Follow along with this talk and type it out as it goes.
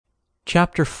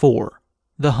Chapter 4.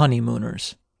 The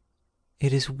Honeymooners.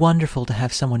 It is wonderful to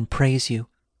have someone praise you,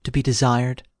 to be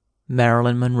desired.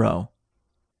 Marilyn Monroe.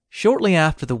 Shortly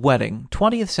after the wedding,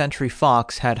 20th Century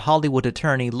Fox had Hollywood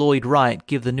attorney Lloyd Wright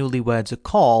give the newlyweds a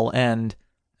call and,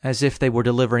 as if they were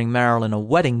delivering Marilyn a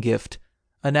wedding gift,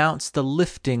 announce the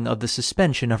lifting of the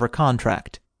suspension of her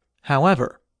contract.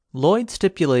 However, Lloyd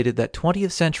stipulated that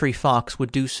 20th Century Fox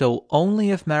would do so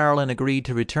only if Marilyn agreed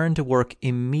to return to work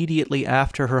immediately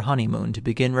after her honeymoon to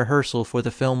begin rehearsal for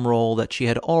the film role that she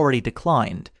had already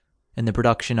declined in the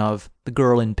production of The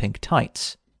Girl in Pink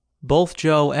Tights. Both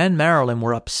Joe and Marilyn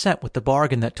were upset with the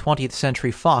bargain that 20th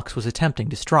Century Fox was attempting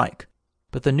to strike,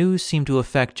 but the news seemed to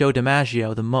affect Joe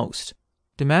DiMaggio the most.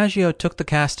 DiMaggio took the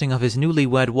casting of his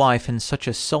newlywed wife in such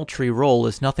a sultry role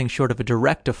as nothing short of a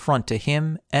direct affront to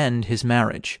him and his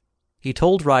marriage. He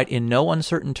told Wright in no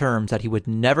uncertain terms that he would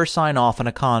never sign off on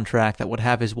a contract that would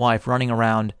have his wife running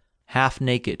around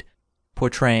half-naked,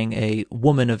 portraying a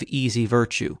woman of easy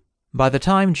virtue. By the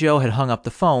time Joe had hung up the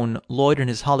phone, Lloyd and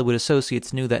his Hollywood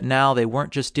associates knew that now they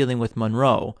weren't just dealing with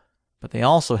Monroe, but they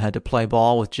also had to play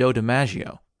ball with Joe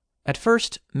DiMaggio. At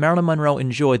first, Marilyn Monroe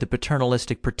enjoyed the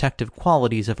paternalistic protective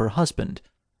qualities of her husband,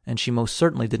 and she most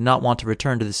certainly did not want to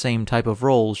return to the same type of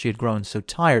roles she had grown so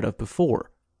tired of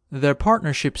before. Their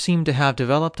partnership seemed to have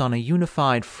developed on a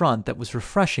unified front that was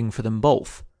refreshing for them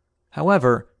both.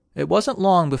 However, it wasn't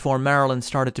long before Marilyn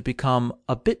started to become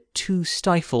a bit too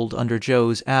stifled under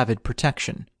Joe's avid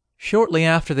protection. Shortly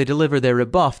after they delivered their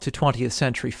rebuff to 20th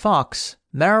Century Fox,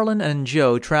 Marilyn and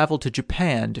Joe traveled to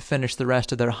Japan to finish the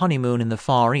rest of their honeymoon in the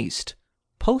Far East.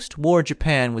 Post-war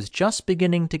Japan was just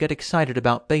beginning to get excited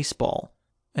about baseball,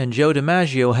 and Joe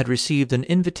DiMaggio had received an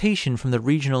invitation from the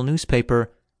regional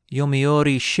newspaper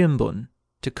Yomiuri Shimbun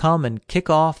to come and kick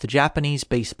off the Japanese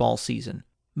baseball season.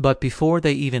 But before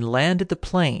they even landed the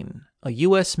plane, a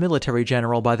U.S. military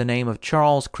general by the name of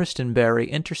Charles Christenberry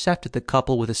intercepted the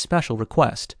couple with a special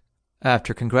request.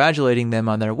 After congratulating them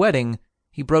on their wedding,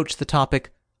 he broached the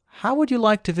topic, "How would you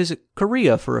like to visit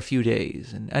Korea for a few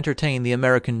days and entertain the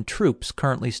American troops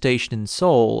currently stationed in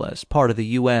Seoul as part of the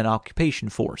UN occupation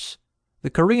force?" The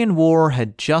Korean War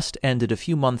had just ended a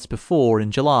few months before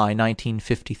in July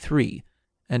 1953,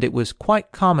 and it was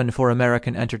quite common for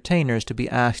American entertainers to be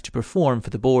asked to perform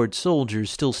for the bored soldiers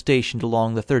still stationed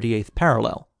along the 38th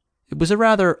parallel. It was a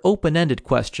rather open-ended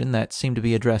question that seemed to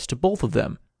be addressed to both of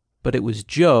them, but it was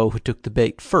Joe who took the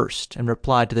bait first and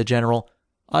replied to the general,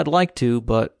 "I'd like to,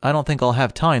 but I don't think I'll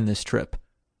have time this trip."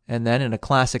 And then, in a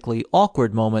classically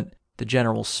awkward moment, the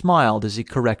general smiled as he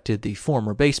corrected the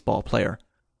former baseball player.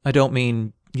 "I don't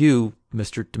mean you,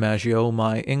 Mr. DiMaggio.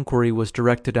 My inquiry was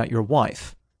directed at your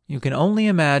wife." You can only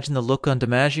imagine the look on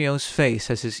DiMaggio's face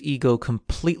as his ego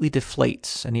completely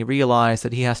deflates and he realized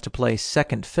that he has to play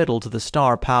second fiddle to the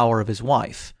star power of his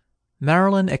wife.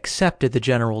 Marilyn accepted the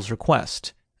general's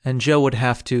request, and Joe would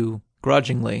have to,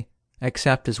 grudgingly,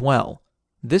 accept as well.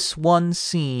 This one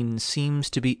scene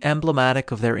seems to be emblematic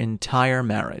of their entire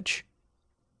marriage.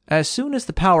 As soon as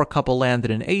the power couple landed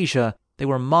in Asia, they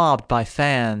were mobbed by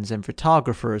fans and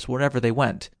photographers wherever they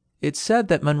went. It's said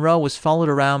that Monroe was followed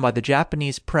around by the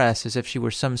Japanese press as if she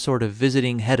were some sort of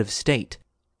visiting head of state.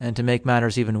 And to make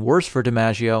matters even worse for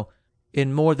DiMaggio,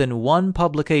 in more than one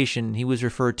publication he was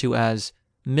referred to as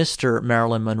Mr.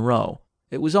 Marilyn Monroe.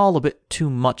 It was all a bit too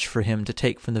much for him to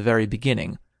take from the very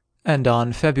beginning. And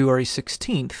on February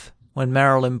 16th, when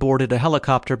Marilyn boarded a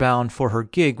helicopter bound for her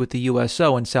gig with the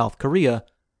USO in South Korea,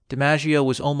 DiMaggio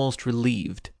was almost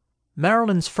relieved.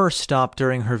 Marilyn's first stop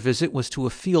during her visit was to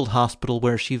a field hospital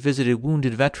where she visited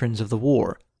wounded veterans of the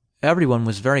war. Everyone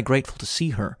was very grateful to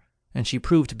see her, and she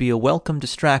proved to be a welcome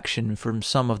distraction from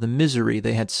some of the misery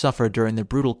they had suffered during the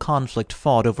brutal conflict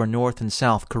fought over North and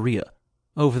South Korea.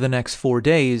 Over the next 4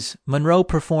 days, Monroe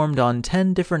performed on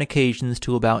 10 different occasions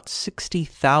to about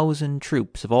 60,000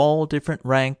 troops of all different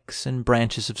ranks and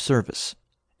branches of service.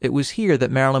 It was here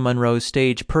that Marilyn Monroe's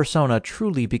stage persona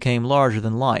truly became larger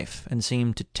than life and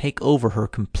seemed to take over her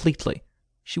completely.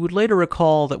 She would later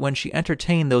recall that when she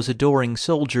entertained those adoring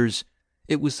soldiers,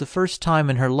 it was the first time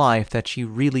in her life that she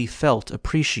really felt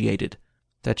appreciated,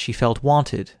 that she felt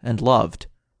wanted and loved.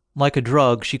 Like a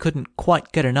drug, she couldn't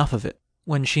quite get enough of it.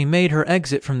 When she made her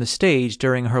exit from the stage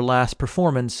during her last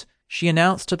performance, she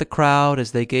announced to the crowd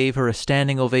as they gave her a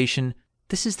standing ovation,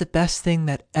 "This is the best thing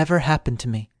that ever happened to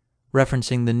me."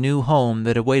 Referencing the new home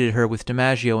that awaited her with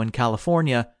DiMaggio in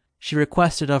California, she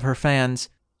requested of her fans,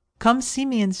 "Come see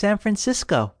me in San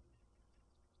Francisco."